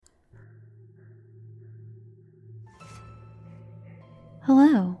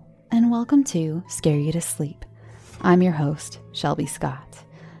Hello, and welcome to Scare You to Sleep. I'm your host, Shelby Scott.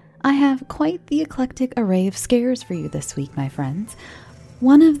 I have quite the eclectic array of scares for you this week, my friends.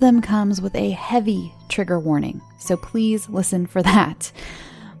 One of them comes with a heavy trigger warning, so please listen for that.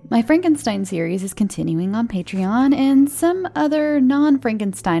 My Frankenstein series is continuing on Patreon, and some other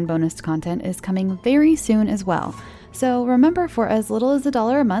non-Frankenstein bonus content is coming very soon as well. So remember, for as little as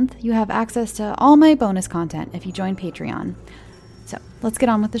 $1 a month, you have access to all my bonus content if you join Patreon. So let's get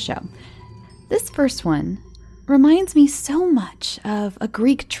on with the show. This first one reminds me so much of a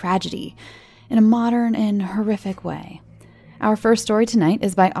Greek tragedy in a modern and horrific way. Our first story tonight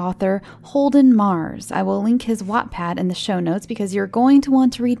is by author Holden Mars. I will link his Wattpad in the show notes because you're going to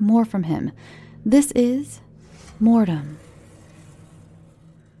want to read more from him. This is Mortem.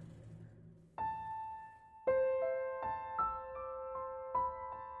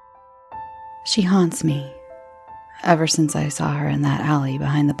 She haunts me. Ever since I saw her in that alley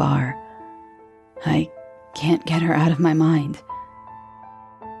behind the bar, I can't get her out of my mind.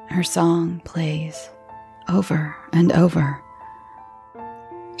 Her song plays over and over.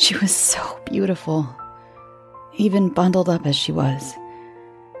 She was so beautiful, even bundled up as she was.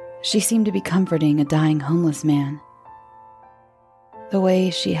 She seemed to be comforting a dying homeless man. The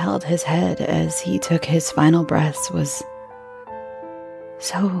way she held his head as he took his final breaths was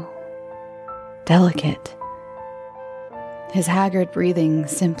so delicate. His haggard breathing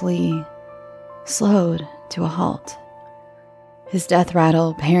simply slowed to a halt, his death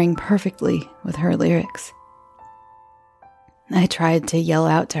rattle pairing perfectly with her lyrics. I tried to yell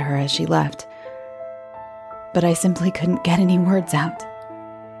out to her as she left, but I simply couldn't get any words out.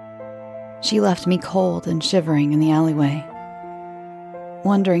 She left me cold and shivering in the alleyway,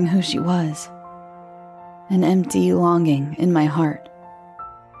 wondering who she was, an empty longing in my heart.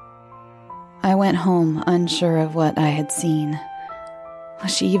 I went home unsure of what I had seen.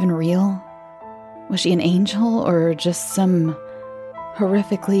 Was she even real? Was she an angel or just some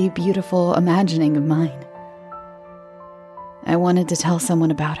horrifically beautiful imagining of mine? I wanted to tell someone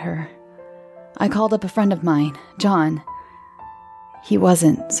about her. I called up a friend of mine, John. He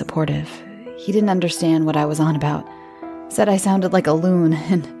wasn't supportive. He didn't understand what I was on about. Said I sounded like a loon,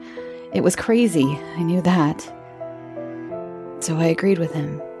 and it was crazy. I knew that. So I agreed with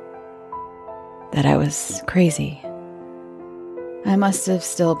him. That I was crazy. I must have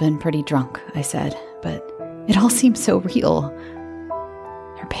still been pretty drunk, I said, but it all seemed so real.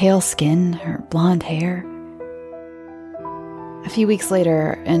 Her pale skin, her blonde hair. A few weeks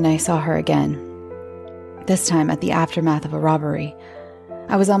later, and I saw her again. This time at the aftermath of a robbery.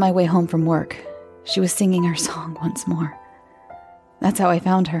 I was on my way home from work. She was singing her song once more. That's how I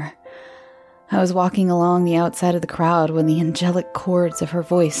found her. I was walking along the outside of the crowd when the angelic chords of her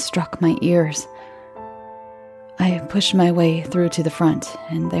voice struck my ears. I pushed my way through to the front,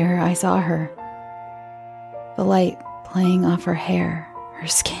 and there I saw her. The light playing off her hair, her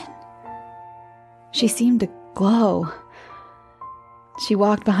skin. She seemed to glow. She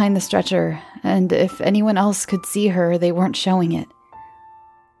walked behind the stretcher, and if anyone else could see her, they weren't showing it.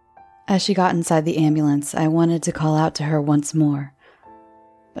 As she got inside the ambulance, I wanted to call out to her once more,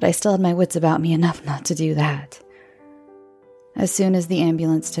 but I still had my wits about me enough not to do that. As soon as the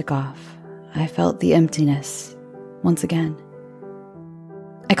ambulance took off, I felt the emptiness once again.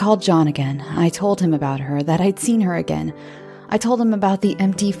 I called John again. I told him about her, that I'd seen her again. I told him about the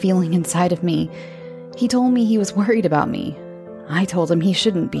empty feeling inside of me. He told me he was worried about me. I told him he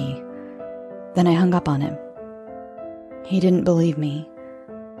shouldn't be. Then I hung up on him. He didn't believe me.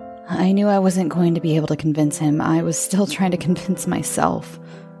 I knew I wasn't going to be able to convince him. I was still trying to convince myself.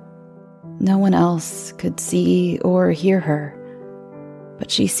 No one else could see or hear her, but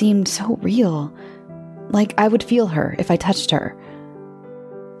she seemed so real. Like I would feel her if I touched her.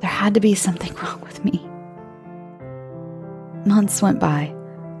 There had to be something wrong with me. Months went by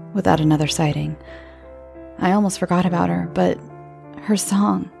without another sighting. I almost forgot about her, but her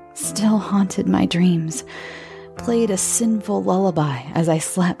song still haunted my dreams, played a sinful lullaby as I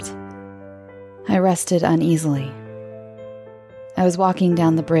slept. I rested uneasily. I was walking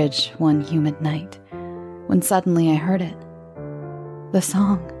down the bridge one humid night when suddenly I heard it. The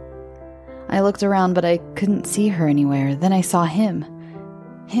song. I looked around, but I couldn't see her anywhere. Then I saw him.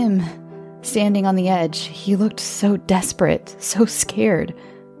 Him, standing on the edge. He looked so desperate, so scared.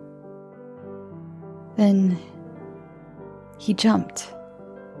 Then he jumped.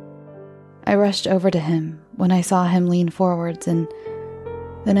 I rushed over to him when I saw him lean forwards, and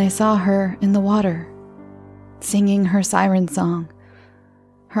then I saw her in the water, singing her siren song.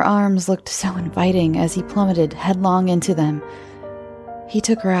 Her arms looked so inviting as he plummeted headlong into them. He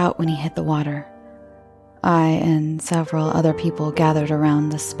took her out when he hit the water. I and several other people gathered around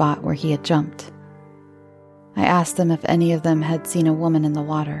the spot where he had jumped. I asked them if any of them had seen a woman in the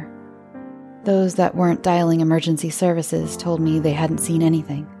water. Those that weren't dialing emergency services told me they hadn't seen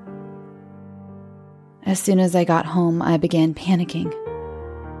anything. As soon as I got home, I began panicking.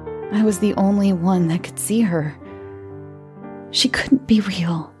 I was the only one that could see her. She couldn't be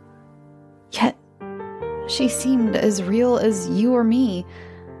real. Yet, she seemed as real as you or me.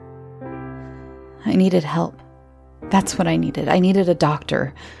 I needed help. That's what I needed. I needed a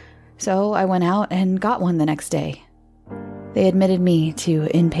doctor. So I went out and got one the next day. They admitted me to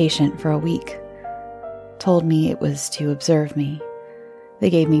inpatient for a week. Told me it was to observe me. They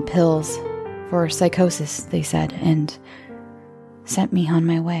gave me pills for psychosis, they said, and sent me on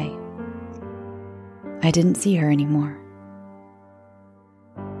my way. I didn't see her anymore.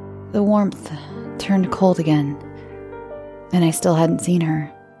 The warmth turned cold again, and I still hadn't seen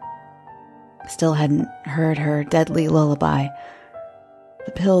her. Still hadn't heard her deadly lullaby.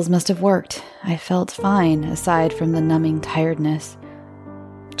 The pills must have worked. I felt fine, aside from the numbing tiredness.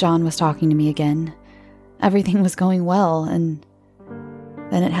 John was talking to me again. Everything was going well, and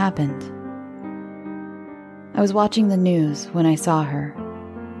then it happened. I was watching the news when I saw her.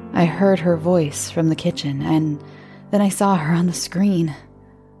 I heard her voice from the kitchen, and then I saw her on the screen.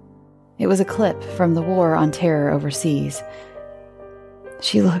 It was a clip from the War on Terror overseas.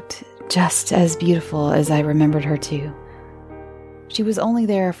 She looked just as beautiful as I remembered her to. She was only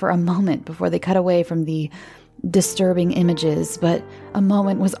there for a moment before they cut away from the disturbing images, but a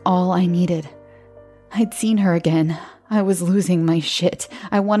moment was all I needed. I'd seen her again. I was losing my shit.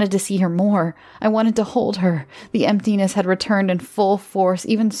 I wanted to see her more. I wanted to hold her. The emptiness had returned in full force,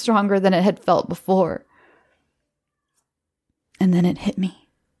 even stronger than it had felt before. And then it hit me.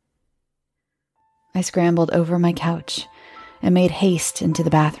 I scrambled over my couch and made haste into the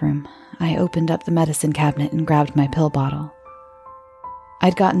bathroom. I opened up the medicine cabinet and grabbed my pill bottle.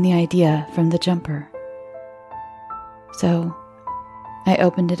 I'd gotten the idea from the jumper. So I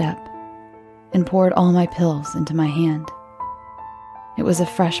opened it up and poured all my pills into my hand. It was a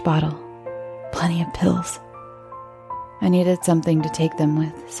fresh bottle, plenty of pills. I needed something to take them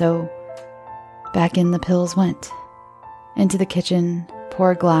with, so back in the pills went. Into the kitchen,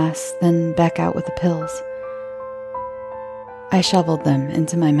 pour a glass, then back out with the pills. I shoveled them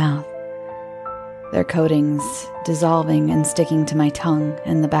into my mouth, their coatings dissolving and sticking to my tongue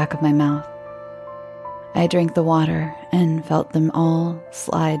and the back of my mouth. I drank the water and felt them all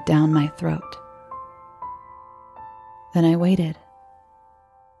slide down my throat. Then I waited.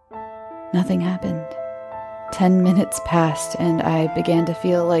 Nothing happened. 10 minutes passed and I began to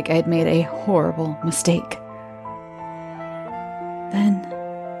feel like I'd made a horrible mistake. Then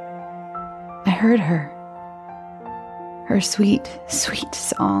I heard her. Her sweet, sweet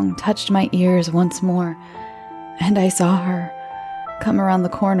song touched my ears once more, and I saw her come around the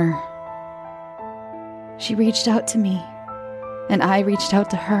corner. She reached out to me, and I reached out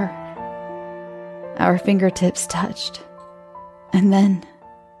to her. Our fingertips touched, and then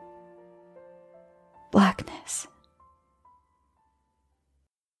blackness.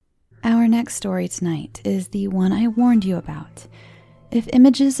 Our next story tonight is the one I warned you about. If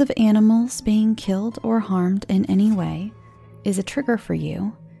images of animals being killed or harmed in any way is a trigger for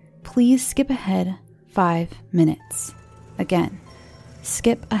you, please skip ahead 5 minutes. Again,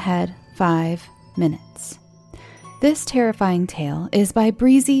 skip ahead 5 minutes. This terrifying tale is by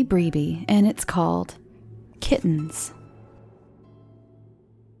Breezy Breeby, and it's called Kittens.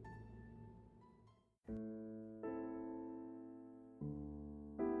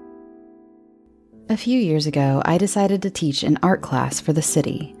 A few years ago, I decided to teach an art class for the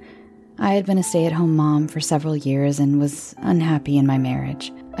city. I had been a stay-at-home mom for several years and was unhappy in my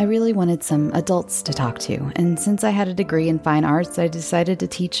marriage. I really wanted some adults to talk to, and since I had a degree in fine arts, I decided to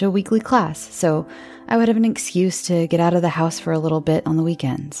teach a weekly class, so I would have an excuse to get out of the house for a little bit on the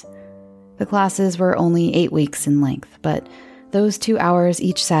weekends. The classes were only 8 weeks in length, but those 2 hours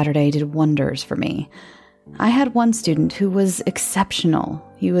each Saturday did wonders for me. I had one student who was exceptional.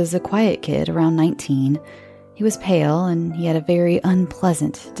 He was a quiet kid, around 19. He was pale, and he had a very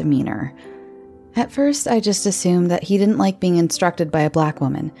unpleasant demeanor. At first, I just assumed that he didn't like being instructed by a black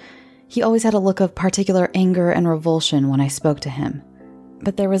woman. He always had a look of particular anger and revulsion when I spoke to him.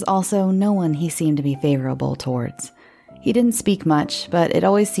 But there was also no one he seemed to be favorable towards. He didn't speak much, but it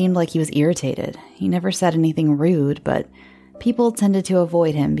always seemed like he was irritated. He never said anything rude, but people tended to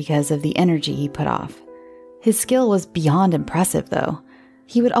avoid him because of the energy he put off. His skill was beyond impressive, though.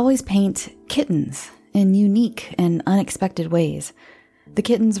 He would always paint kittens in unique and unexpected ways. The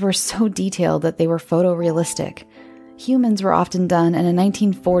kittens were so detailed that they were photorealistic. Humans were often done in a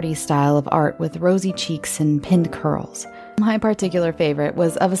 1940s style of art with rosy cheeks and pinned curls. My particular favorite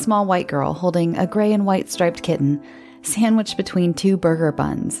was of a small white girl holding a gray and white striped kitten sandwiched between two burger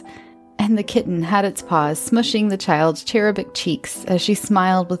buns, and the kitten had its paws smushing the child's cherubic cheeks as she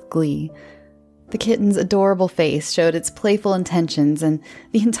smiled with glee. The kitten's adorable face showed its playful intentions, and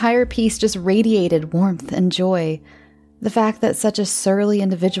the entire piece just radiated warmth and joy. The fact that such a surly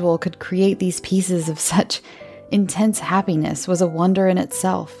individual could create these pieces of such intense happiness was a wonder in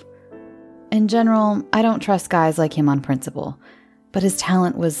itself. In general, I don't trust guys like him on principle, but his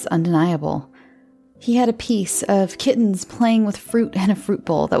talent was undeniable. He had a piece of kittens playing with fruit in a fruit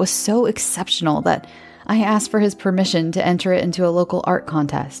bowl that was so exceptional that I asked for his permission to enter it into a local art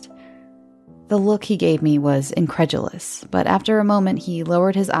contest. The look he gave me was incredulous, but after a moment he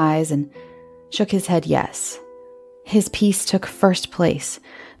lowered his eyes and shook his head yes. His piece took first place,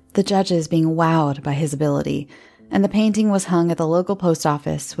 the judges being wowed by his ability, and the painting was hung at the local post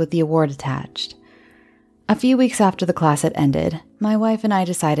office with the award attached. A few weeks after the class had ended, my wife and I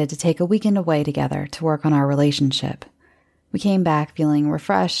decided to take a weekend away together to work on our relationship. We came back feeling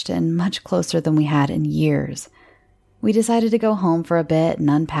refreshed and much closer than we had in years. We decided to go home for a bit and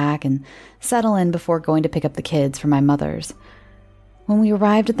unpack and settle in before going to pick up the kids from my mother's. When we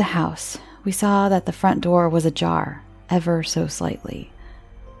arrived at the house, we saw that the front door was ajar, ever so slightly.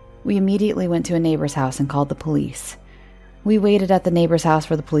 We immediately went to a neighbor's house and called the police. We waited at the neighbor's house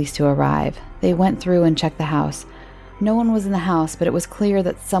for the police to arrive. They went through and checked the house. No one was in the house, but it was clear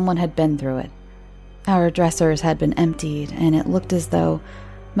that someone had been through it. Our dressers had been emptied, and it looked as though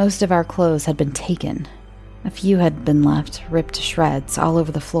most of our clothes had been taken. A few had been left, ripped to shreds, all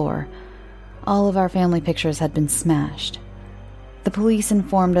over the floor. All of our family pictures had been smashed. The police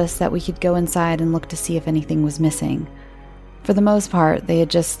informed us that we could go inside and look to see if anything was missing. For the most part, they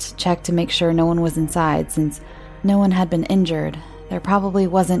had just checked to make sure no one was inside. Since no one had been injured, there probably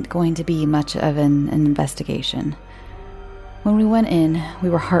wasn't going to be much of an investigation. When we went in, we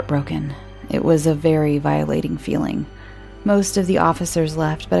were heartbroken. It was a very violating feeling. Most of the officers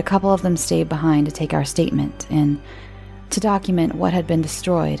left, but a couple of them stayed behind to take our statement and to document what had been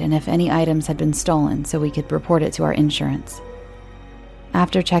destroyed and if any items had been stolen so we could report it to our insurance.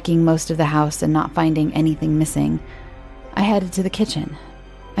 After checking most of the house and not finding anything missing, I headed to the kitchen.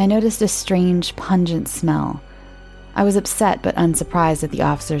 I noticed a strange, pungent smell. I was upset but unsurprised that the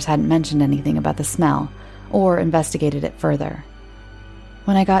officers hadn't mentioned anything about the smell or investigated it further.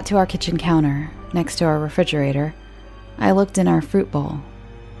 When I got to our kitchen counter, next to our refrigerator, I looked in our fruit bowl.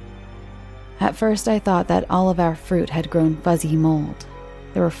 At first I thought that all of our fruit had grown fuzzy mold.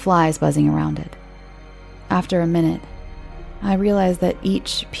 There were flies buzzing around it. After a minute, I realized that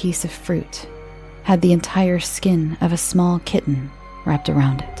each piece of fruit had the entire skin of a small kitten wrapped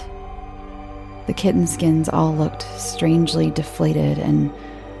around it. The kitten skins all looked strangely deflated and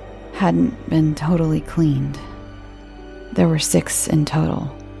hadn't been totally cleaned. There were 6 in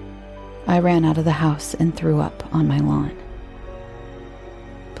total. I ran out of the house and threw up on my lawn.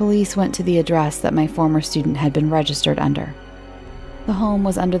 Police went to the address that my former student had been registered under. The home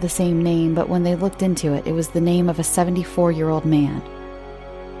was under the same name, but when they looked into it, it was the name of a 74-year-old man.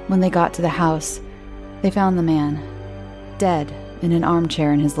 When they got to the house, they found the man, dead in an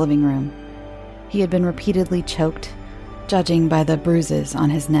armchair in his living room. He had been repeatedly choked, judging by the bruises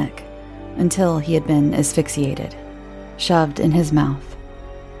on his neck, until he had been asphyxiated. Shoved in his mouth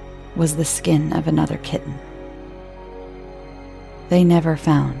was the skin of another kitten. They never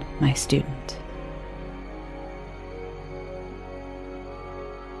found my student.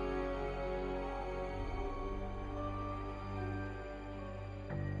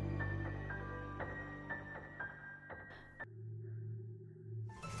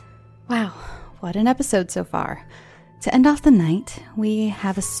 Wow, what an episode so far. To end off the night, we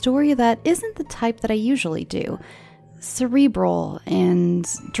have a story that isn't the type that I usually do. Cerebral and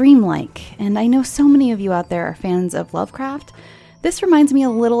dreamlike, and I know so many of you out there are fans of Lovecraft. This reminds me a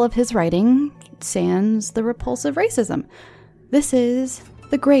little of his writing, sans the repulsive racism. This is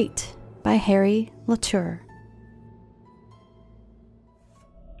The Great by Harry Latour.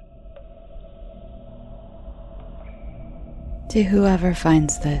 To whoever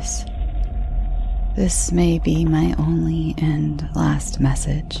finds this, this may be my only and last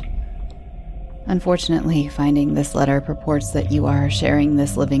message. Unfortunately, finding this letter purports that you are sharing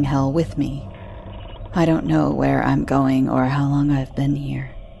this living hell with me. I don't know where I'm going or how long I've been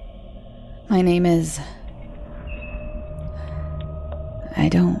here. My name is... I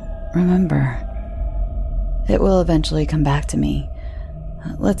don't remember. It will eventually come back to me.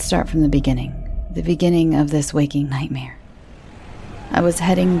 Let's start from the beginning of this waking nightmare. I was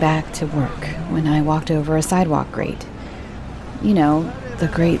heading back to work when I walked over a sidewalk grate. You know, the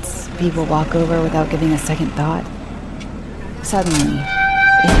grates people walk over without giving a second thought. Suddenly,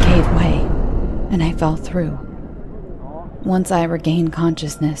 it gave way, and I fell through. Once I regained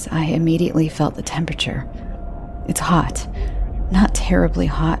consciousness, I immediately felt the temperature. It's hot. Not terribly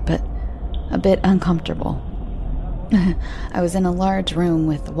hot, but a bit uncomfortable. I was in a large room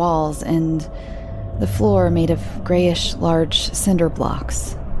with walls and the floor made of grayish large cinder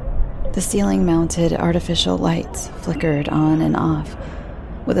blocks. The ceiling-mounted artificial lights flickered on and off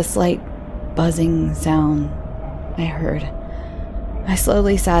with a slight buzzing sound I heard. I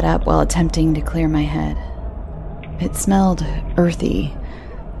slowly sat up while attempting to clear my head. It smelled earthy.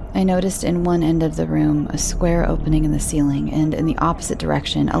 I noticed in one end of the room a square opening in the ceiling, and in the opposite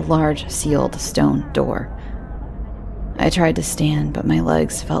direction a large sealed stone door. I tried to stand, but my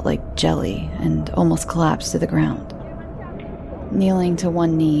legs felt like jelly and almost collapsed to the ground. Kneeling to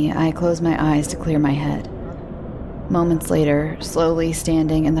one knee, I closed my eyes to clear my head. Moments later, slowly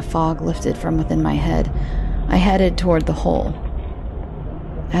standing and the fog lifted from within my head, I headed toward the hole.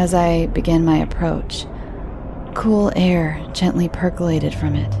 As I began my approach, cool air gently percolated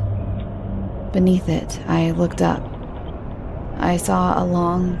from it. Beneath it, I looked up. I saw a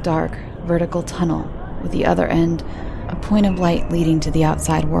long, dark, vertical tunnel, with the other end a point of light leading to the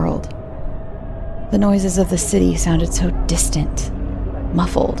outside world. The noises of the city sounded so distant,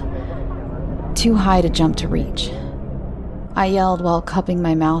 muffled, too high to jump to reach. I yelled while cupping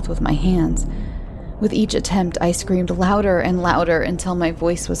my mouth with my hands. With each attempt, I screamed louder and louder until my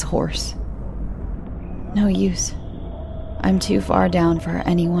voice was hoarse. No use. I'm too far down for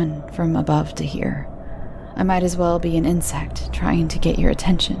anyone from above to hear. I might as well be an insect trying to get your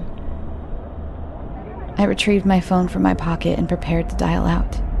attention. I retrieved my phone from my pocket and prepared to dial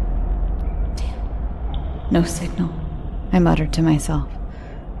out. No signal, I muttered to myself.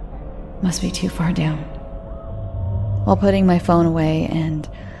 Must be too far down. While putting my phone away and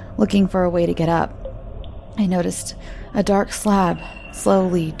looking for a way to get up, I noticed a dark slab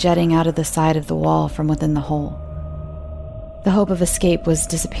slowly jetting out of the side of the wall from within the hole. The hope of escape was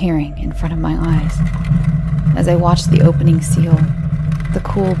disappearing in front of my eyes. As I watched the opening seal, the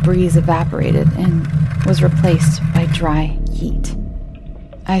cool breeze evaporated and was replaced by dry heat.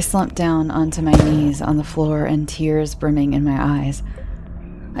 I slumped down onto my knees on the floor and tears brimming in my eyes.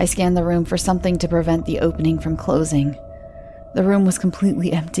 I scanned the room for something to prevent the opening from closing. The room was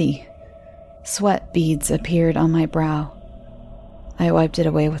completely empty. Sweat beads appeared on my brow. I wiped it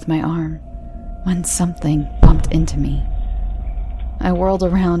away with my arm when something bumped into me. I whirled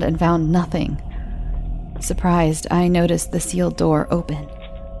around and found nothing. Surprised, I noticed the sealed door open.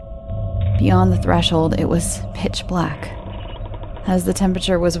 Beyond the threshold, it was pitch black. As the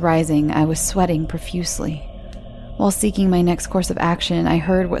temperature was rising, I was sweating profusely. While seeking my next course of action, I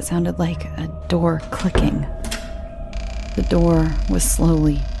heard what sounded like a door clicking. The door was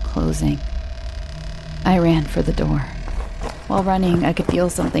slowly closing. I ran for the door. While running, I could feel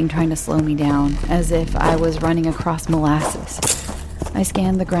something trying to slow me down, as if I was running across molasses. I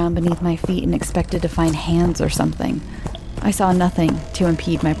scanned the ground beneath my feet and expected to find hands or something. I saw nothing to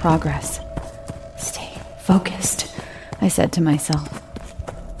impede my progress. Stay focused, I said to myself.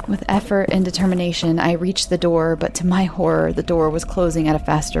 With effort and determination, I reached the door, but to my horror, the door was closing at a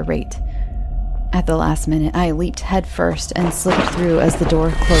faster rate. At the last minute, I leaped headfirst and slipped through as the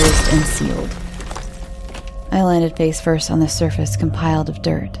door closed and sealed. I landed face first on the surface compiled of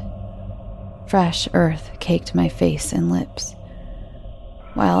dirt. Fresh earth caked my face and lips.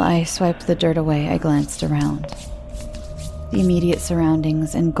 While I swiped the dirt away, I glanced around. The immediate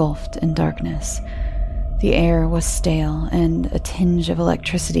surroundings engulfed in darkness. The air was stale, and a tinge of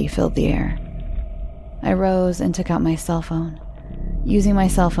electricity filled the air. I rose and took out my cell phone. Using my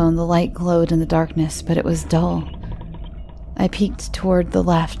cell phone, the light glowed in the darkness, but it was dull. I peeked toward the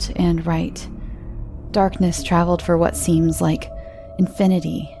left and right. Darkness traveled for what seems like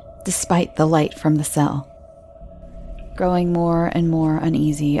infinity, despite the light from the cell. Growing more and more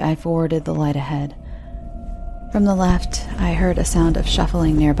uneasy, I forwarded the light ahead. From the left, I heard a sound of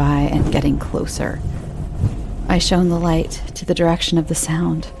shuffling nearby and getting closer. I shone the light to the direction of the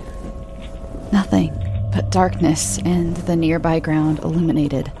sound. Nothing but darkness and the nearby ground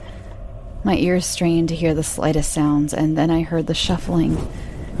illuminated. My ears strained to hear the slightest sounds, and then I heard the shuffling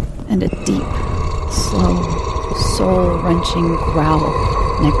and a deep, slow, soul-wrenching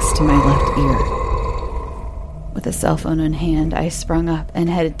growl next to my left ear. With a cell phone in hand, I sprung up and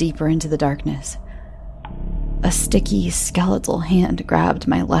headed deeper into the darkness. A sticky, skeletal hand grabbed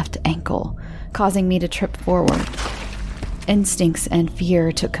my left ankle, causing me to trip forward. Instincts and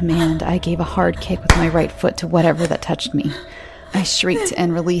fear took command. I gave a hard kick with my right foot to whatever that touched me. I shrieked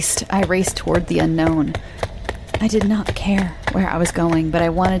and released. I raced toward the unknown. I did not care where I was going, but I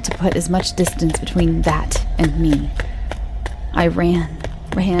wanted to put as much distance between that and me. I ran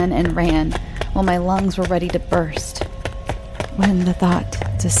while my lungs were ready to burst. When the thought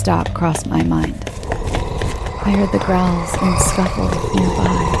to stop crossed my mind, I heard the growls and scuffle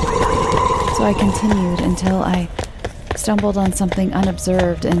nearby. So I continued until I stumbled on something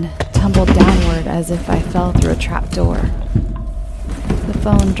unobserved and tumbled downward as if I fell through a trapdoor. The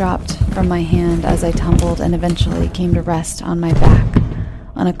phone dropped from my hand as I tumbled and eventually came to rest on my back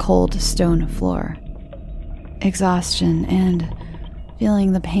on a cold stone floor. Exhaustion and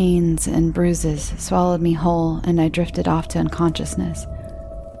feeling the pains and bruises swallowed me whole, and I drifted off to unconsciousness.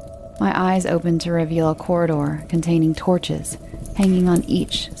 My eyes opened to reveal a corridor containing torches hanging on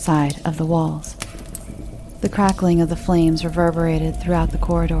each side of the walls. The crackling of the flames reverberated throughout the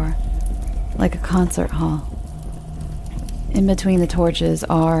corridor, like a concert hall. In between the torches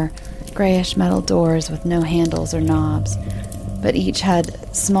are grayish metal doors with no handles or knobs, but each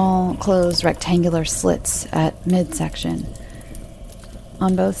had small, closed rectangular slits at midsection.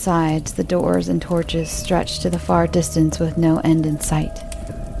 On both sides, the doors and torches stretched to the far distance with no end in sight.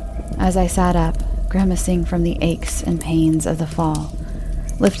 As I sat up, grimacing from the aches and pains of the fall,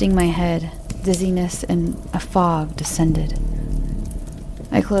 lifting my head, dizziness and a fog descended.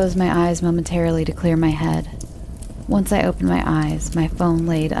 I closed my eyes momentarily to clear my head. Once I opened my eyes, my phone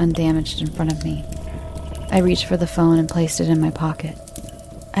laid undamaged in front of me. I reached for the phone and placed it in my pocket.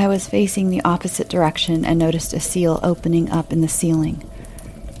 I was facing the opposite direction and noticed a seal opening up in the ceiling.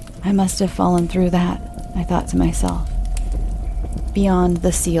 I must have fallen through that, I thought to myself. Beyond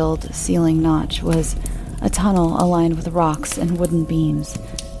the sealed ceiling notch was a tunnel aligned with rocks and wooden beams,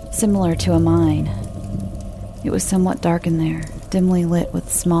 similar to a mine. It was somewhat dark in there, dimly lit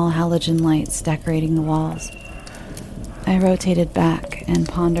with small halogen lights decorating the walls. I rotated back and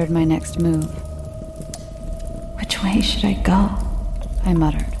pondered my next move. Which way should I go? I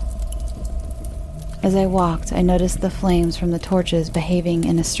muttered. As I walked, I noticed the flames from the torches behaving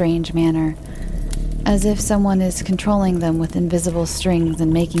in a strange manner, as if someone is controlling them with invisible strings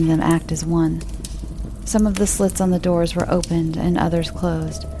and making them act as one. Some of the slits on the doors were opened and others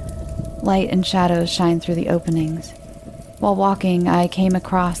closed. Light and shadows shined through the openings. While walking, I came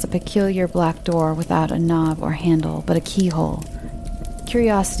across a peculiar black door without a knob or handle, but a keyhole.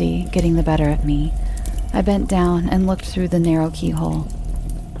 Curiosity getting the better of me, I bent down and looked through the narrow keyhole.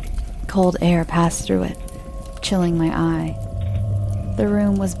 Cold air passed through it, chilling my eye. The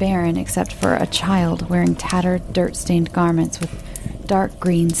room was barren except for a child wearing tattered, dirt-stained garments with dark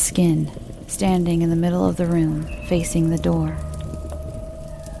green skin, standing in the middle of the room, facing the door.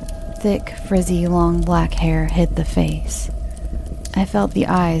 Thick, frizzy, long black hair hid the face. I felt the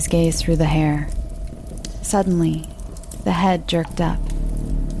eyes gaze through the hair. Suddenly, the head jerked up.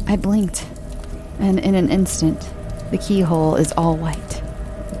 I blinked, and in an instant, the keyhole is all white.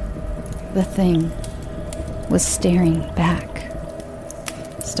 The thing was staring back.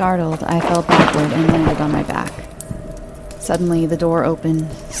 Startled, I fell backward and landed on my back. Suddenly, the door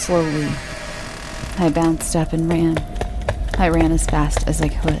opened, slowly. I bounced up and ran. I ran as fast as I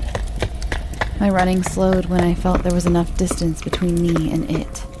could. My running slowed when I felt there was enough distance between me and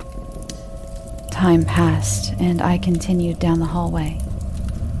it. Time passed, and I continued down the hallway.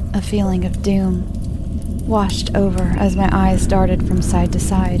 A feeling of doom washed over as my eyes darted from side to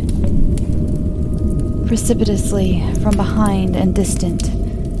side. Precipitously, from behind and distant,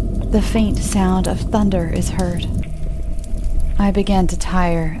 the faint sound of thunder is heard. I began to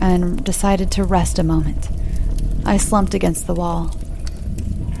tire and decided to rest a moment. I slumped against the wall.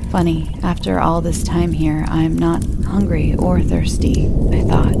 Funny, after all this time here, I'm not hungry or thirsty, I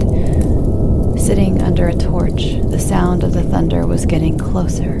thought. Sitting under a torch, the sound of the thunder was getting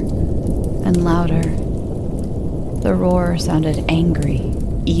closer and louder. The roar sounded angry,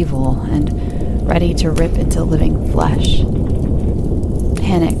 evil, and ready to rip into living flesh.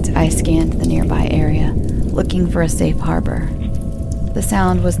 Panicked, I scanned the nearby area, looking for a safe harbor. The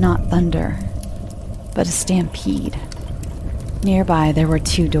sound was not thunder, but a stampede. Nearby, there were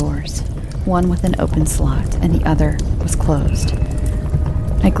 2 doors, one with an open slot, and the other was closed.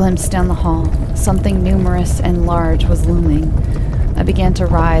 I glimpsed down the hall. Something numerous and large was looming. I began to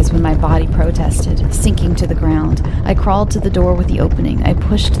rise when my body protested, sinking to the ground. I crawled to the door with the opening. I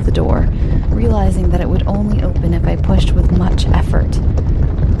pushed the door, realizing that it would only open if I pushed with much effort.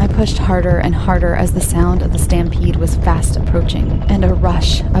 I pushed harder and harder as the sound of the stampede was fast approaching, and a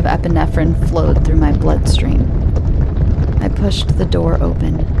rush of epinephrine flowed through my bloodstream. I pushed the door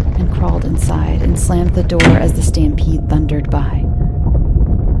open and crawled inside and slammed the door as the stampede thundered by.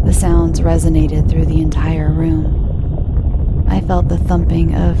 The sounds resonated through the entire room. I felt the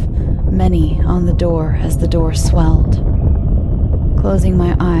thumping of many on the door as the door swelled. Closing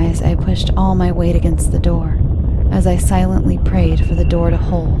my eyes, I pushed all my weight against the door as I silently prayed for the door to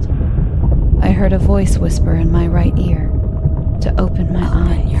hold. I heard a voice whisper in my right ear to open my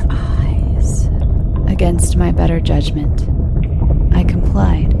eyes. Your eyes. Against my better judgment, I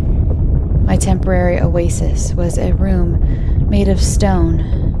complied. My temporary oasis was a room made of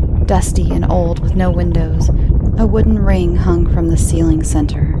stone, dusty and old with no windows. A wooden ring hung from the ceiling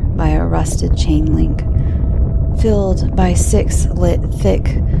center by a rusted chain link, filled by 6 lit,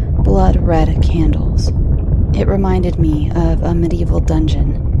 thick, blood-red candles. It reminded me of a medieval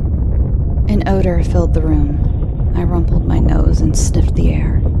dungeon. An odor filled the room. I rumpled my nose and sniffed the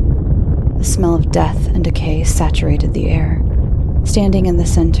air. The smell of death and decay saturated the air. Standing in the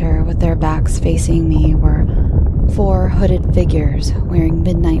center with their backs facing me were 4 hooded figures wearing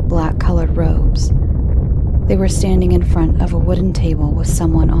midnight black-colored robes. They were standing in front of a wooden table with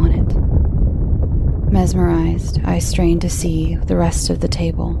someone on it. Mesmerized, I strained to see the rest of the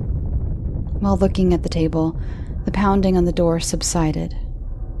table. While looking at the table, the pounding on the door subsided.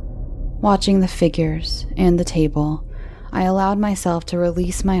 Watching the figures and the table, I allowed myself to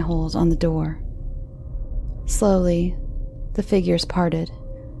release my hold on the door. Slowly, the figures parted.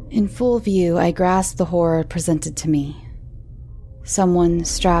 In full view, I grasped the horror presented to me. Someone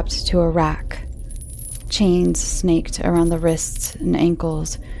strapped to a rack, chains snaked around the wrists and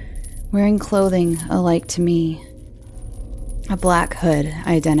ankles, wearing clothing alike to me. A black hood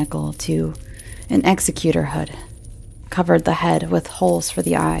identical to an executor hood covered the head with holes for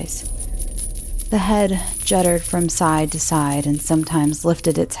the eyes. The head juddered from side to side and sometimes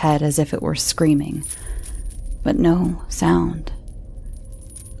lifted its head as if it were screaming, but no sound.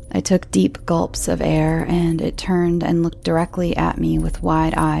 I took deep gulps of air, and it turned and looked directly at me with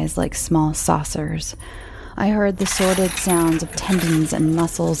wide eyes like small saucers. I heard the sordid sounds of tendons and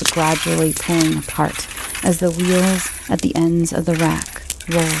muscles gradually pulling apart as the wheels at the ends of the rack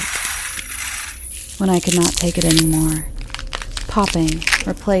rolled. When I could not take it anymore, popping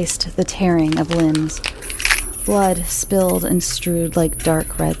replaced the tearing of limbs. Blood spilled and strewed like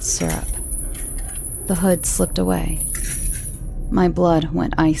dark red syrup. The hood slipped away. My blood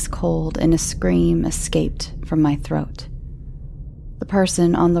went ice cold and a scream escaped from my throat. The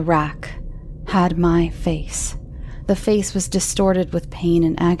person on the rack had my face. The face was distorted with pain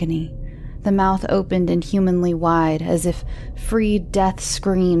and agony. The mouth opened inhumanly wide as if freed death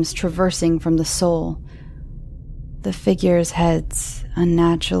screams traversing from the soul. The figures' heads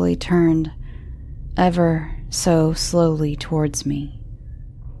unnaturally turned ever so slowly towards me,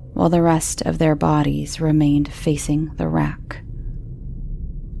 while the rest of their bodies remained facing the rack.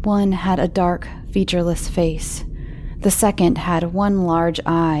 One had a dark, featureless face. The second had one large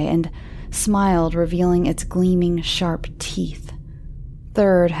eye and smiled, revealing its gleaming, sharp teeth.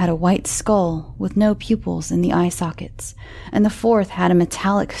 Third had a white skull with no pupils in the eye sockets, and the fourth had a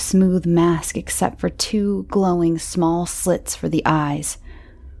metallic, smooth mask except for 2 glowing small slits for the eyes.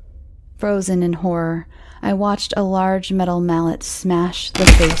 Frozen in horror, I watched a large metal mallet smash the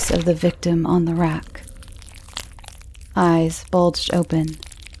face of the victim on the rack. Eyes bulged open,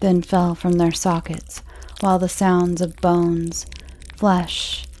 then fell from their sockets, while the sounds of bones,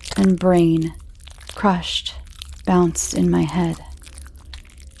 flesh, and brain, crushed, bounced in my head.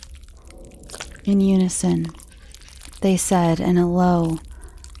 In unison, they said in a low,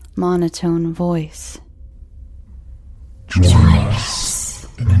 monotone voice, "Join us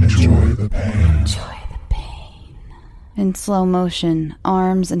and enjoy the pain." Enjoy the pain. In slow motion,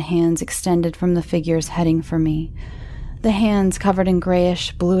 arms and hands extended from the figures heading for me. The hands covered in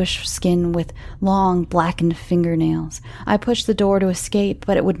grayish, bluish skin with long, blackened fingernails. I pushed the door to escape,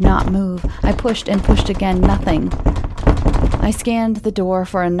 but it would not move. I pushed and pushed again, nothing. I scanned the door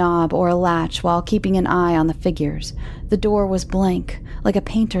for a knob or a latch while keeping an eye on the figures. The door was blank, like a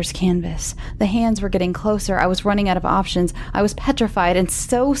painter's canvas. The hands were getting closer. I was running out of options. I was petrified and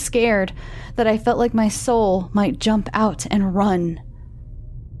so scared that I felt like my soul might jump out and run.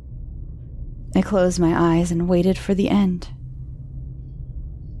 I closed my eyes and waited for the end.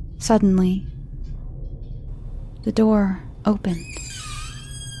 Suddenly, the door opened.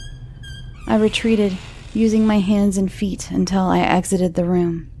 I retreated, using my hands and feet until I exited the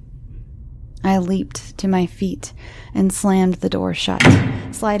room. I leaped to my feet and slammed the door shut.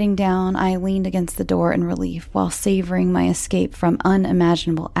 Sliding down, I leaned against the door in relief while savoring my escape from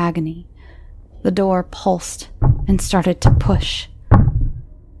unimaginable agony. The door pulsed and started to push.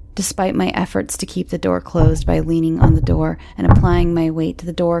 Despite my efforts to keep the door closed by leaning on the door and applying my weight,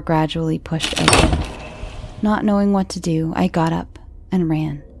 the door gradually pushed open. Not knowing what to do, I got up and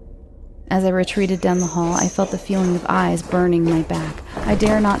ran. As I retreated down the hall, I felt the feeling of eyes burning my back. I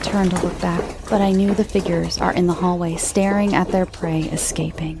dare not turn to look back, but I knew the figures are in the hallway, staring at their prey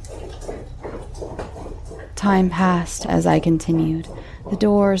escaping. Time passed as I continued. The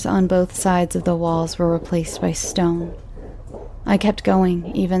doors on both sides of the walls were replaced by stone. I kept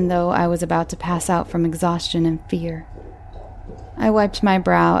going, even though I was about to pass out from exhaustion and fear. I wiped my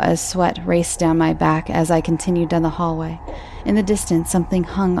brow as sweat raced down my back as I continued down the hallway. In the distance, something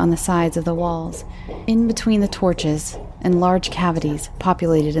hung on the sides of the walls, in between the torches and large cavities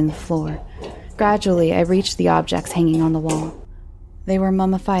populated in the floor. Gradually, I reached the objects hanging on the wall. They were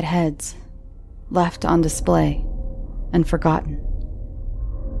mummified heads, left on display and forgotten.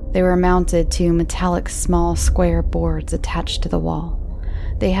 They were mounted to metallic small square boards attached to the wall.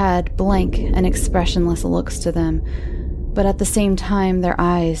 They had blank and expressionless looks to them, but at the same time their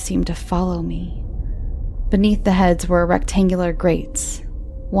eyes seemed to follow me. Beneath the heads were rectangular grates,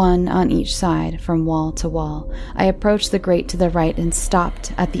 one on each side from wall to wall. I approached the grate to the right and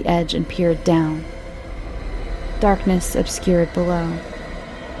stopped at the edge and peered down. Darkness obscured below,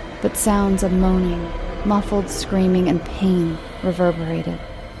 but sounds of moaning, muffled screaming, and pain reverberated.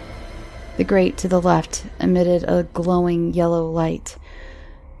 The grate to the left emitted a glowing yellow light.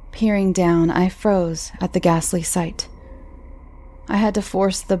 Peering down, I froze at the ghastly sight. I had to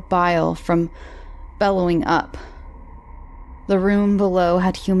force the bile from bellowing up. The room below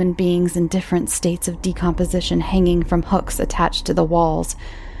had human beings in different states of decomposition hanging from hooks attached to the walls.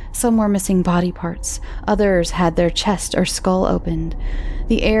 Some were missing body parts. Others had their chest or skull opened.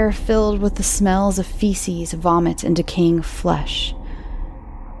 The air filled with the smells of feces, vomit, and decaying flesh.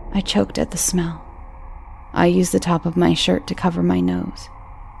 I choked at the smell. I used the top of my shirt to cover my nose.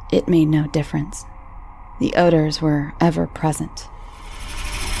 It made no difference. The odors were ever present.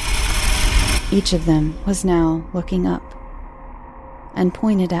 Each of them was now looking up and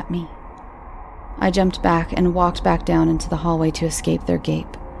pointed at me. I jumped back and walked back down into the hallway to escape their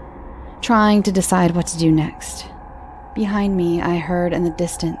gape, trying to decide what to do next. Behind me, I heard in the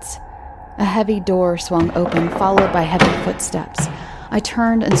distance a heavy door swung open, followed by heavy footsteps. I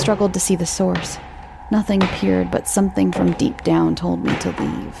turned and struggled to see the source. Nothing appeared, but something from deep down told me to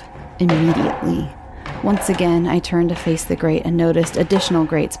leave immediately. Once again, I turned to face the grate and noticed additional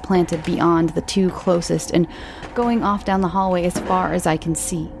grates planted beyond the two closest and going off down the hallway as far as I can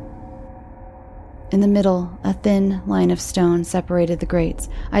see. In the middle, a thin line of stone separated the grates.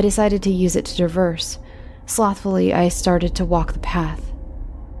 I decided to use it to traverse. Slothfully, I started to walk the path.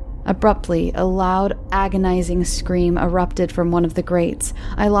 Abruptly, a loud, agonizing scream erupted from one of the grates.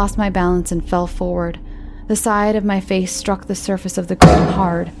 I lost my balance and fell forward. The side of my face struck the surface of the grate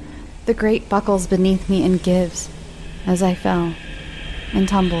hard. The grate buckles beneath me and gives as I fell and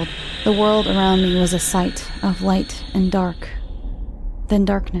tumbled. The world around me was a sight of light and dark, then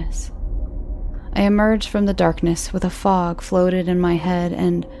darkness. I emerged from the darkness with a fog floated in my head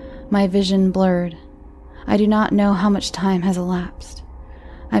and my vision blurred. I do not know how much time has elapsed.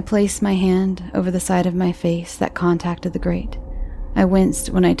 I placed my hand over the side of my face that contacted the grate. I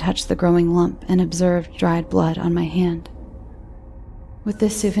winced when I touched the growing lump and observed dried blood on my hand. With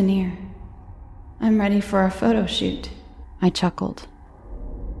this souvenir, I'm ready for a photo shoot, I chuckled.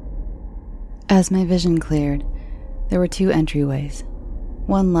 As my vision cleared, there were two entryways,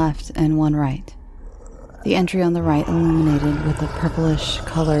 one left and one right. The entry on the right illuminated with a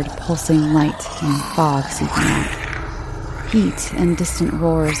purplish-colored pulsing light and fog seeping out. Heat and distant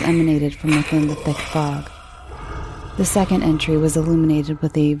roars emanated from within the thick fog. The second entry was illuminated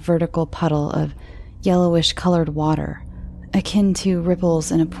with a vertical puddle of yellowish-colored water, akin to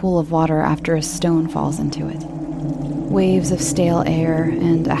ripples in a pool of water after a stone falls into it. Waves of stale air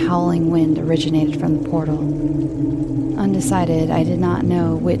and a howling wind originated from the portal. Undecided, I did not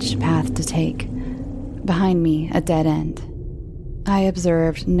know which path to take. Behind me, a dead end. I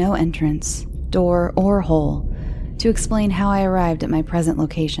observed no entrance, door, or hole to explain how I arrived at my present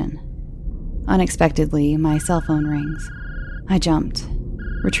location. Unexpectedly, my cell phone rings. I jumped,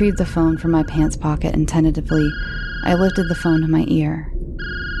 retrieved the phone from my pants pocket, and tentatively, I lifted the phone to my ear.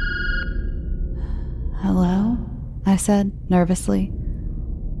 "Hello?" I said, nervously.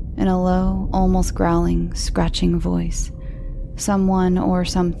 In a low, almost growling, scratching voice, someone or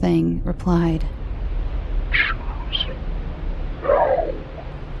something replied.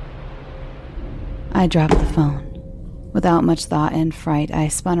 I dropped the phone. Without much thought and fright, I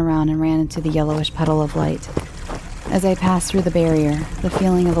spun around and ran into the yellowish puddle of light. As I passed through the barrier, the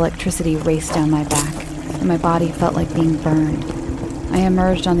feeling of electricity raced down my back, and my body felt like being burned. I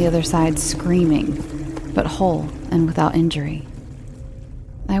emerged on the other side screaming, but whole and without injury.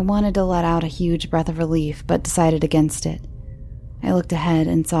 I wanted to let out a huge breath of relief, but decided against it. I looked ahead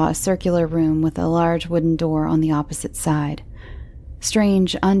and saw a circular room with a large wooden door on the opposite side.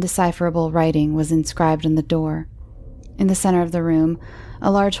 Strange, undecipherable writing was inscribed on the door. In the center of the room,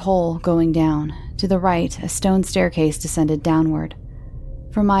 a large hole going down. To the right, a stone staircase descended downward.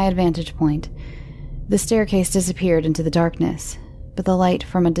 From my vantage point, the staircase disappeared into the darkness, but the light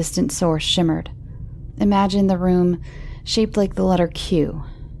from a distant source shimmered. Imagine the room shaped like the letter Q.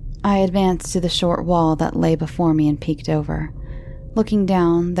 I advanced to the short wall that lay before me and peeked over. Looking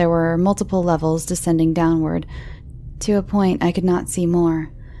down, there were multiple levels descending downward. To a point, I could not see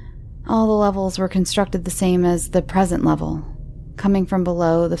more. All the levels were constructed the same as the present level. Coming from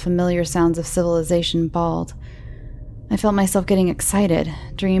below, the familiar sounds of civilization bawled. I felt myself getting excited.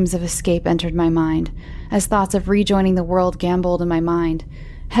 Dreams of escape entered my mind. As thoughts of rejoining the world gamboled in my mind,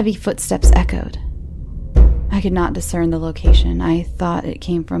 heavy footsteps echoed. I could not discern the location. I thought it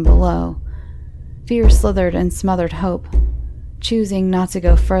came from below. Fear slithered and smothered hope. Choosing not to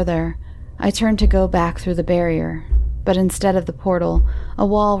go further, I turned to go back through the barrier, but instead of the portal, a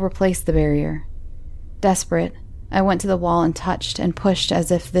wall replaced the barrier. Desperate, I went to the wall and touched and pushed as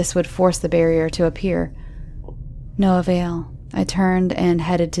if this would force the barrier to appear. No avail. I turned and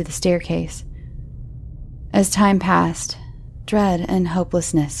headed to the staircase. As time passed, dread and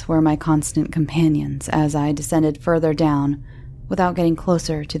hopelessness were my constant companions as I descended further down without getting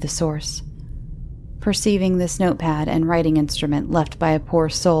closer to the source. Perceiving this notepad and writing instrument left by a poor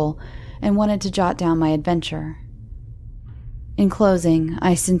soul, and wanted to jot down my adventure. In closing,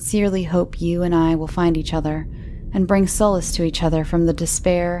 I sincerely hope you and I will find each other and bring solace to each other from the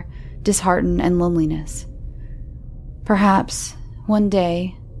despair, dishearten, and loneliness. Perhaps, one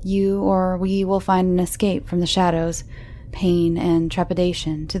day, you or we will find an escape from the shadows, pain, and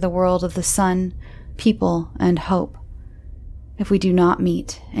trepidation to the world of the sun, people, and hope. If we do not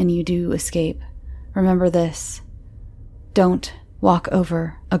meet and you do escape, remember this: don't walk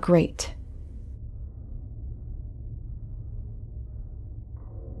over a grate.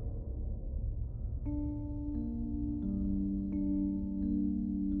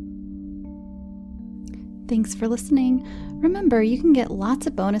 Thanks for listening. Remember, you can get lots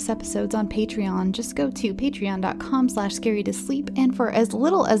of bonus episodes on Patreon. Just go to patreon.com/scarytosleep, and for as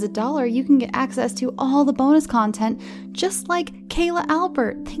little as $1, you can get access to all the bonus content, just like Kayla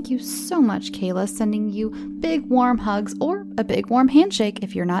Albert. Thank you so much, Kayla, sending you big warm hugs or a big warm handshake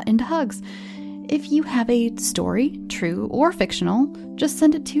if you're not into hugs. If you have a story, true or fictional, just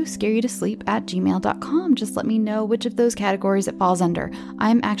send it to scarytosleep@gmail.com. Just let me know which of those categories it falls under.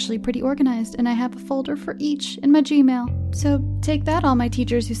 I'm actually pretty organized, and I have a folder for each in my Gmail. So take that, all my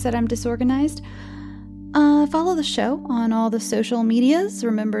teachers who said I'm disorganized. Follow the show on all the social medias.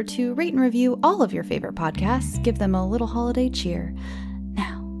 Remember to rate and review all of your favorite podcasts. Give them a little holiday cheer.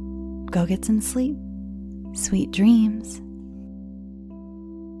 Now, go get some sleep. Sweet dreams.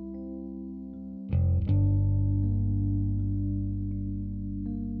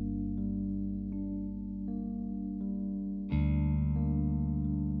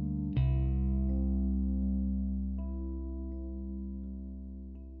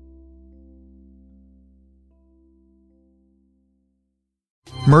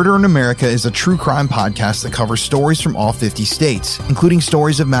 Murder in America is a true crime podcast that covers stories from all 50 states, including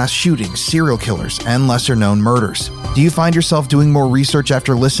stories of mass shootings, serial killers, and lesser-known murders. Do you find yourself doing more research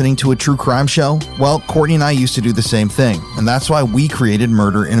after listening to a true crime show? Well, Courtney and I used to do the same thing, and that's why we created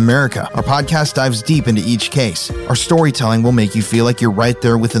Murder in America. Our podcast dives deep into each case. Our storytelling will make you feel like you're right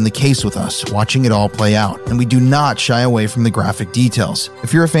there within the case with us, watching it all play out, and we do not shy away from the graphic details.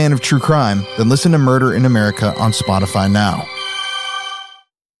 If you're a fan of true crime, then listen to Murder in America on Spotify now.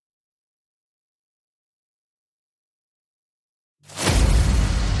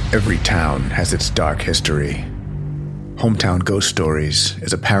 Every town has its dark history. Hometown Ghost Stories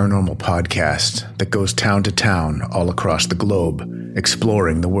is a paranormal podcast that goes town to town all across the globe,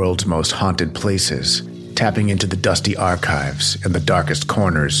 exploring the world's most haunted places, tapping into the dusty archives and the darkest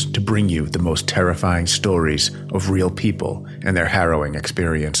corners to bring you the most terrifying stories of real people and their harrowing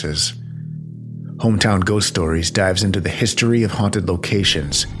experiences. Hometown Ghost Stories dives into the history of haunted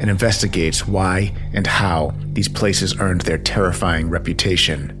locations and investigates why and how these places earned their terrifying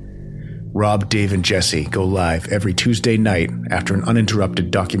reputation. Rob, Dave, and Jesse go live every Tuesday night after an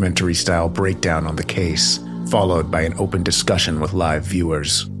uninterrupted documentary-style breakdown on the case, followed by an open discussion with live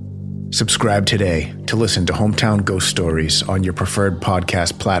viewers. Subscribe today to listen to Hometown Ghost Stories on your preferred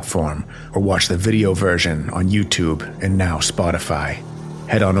podcast platform, or watch the video version on YouTube and now Spotify.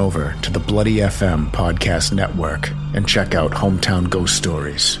 Head on over to the Bloody FM podcast network and check out Hometown Ghost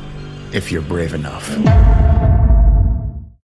Stories, if you're brave enough.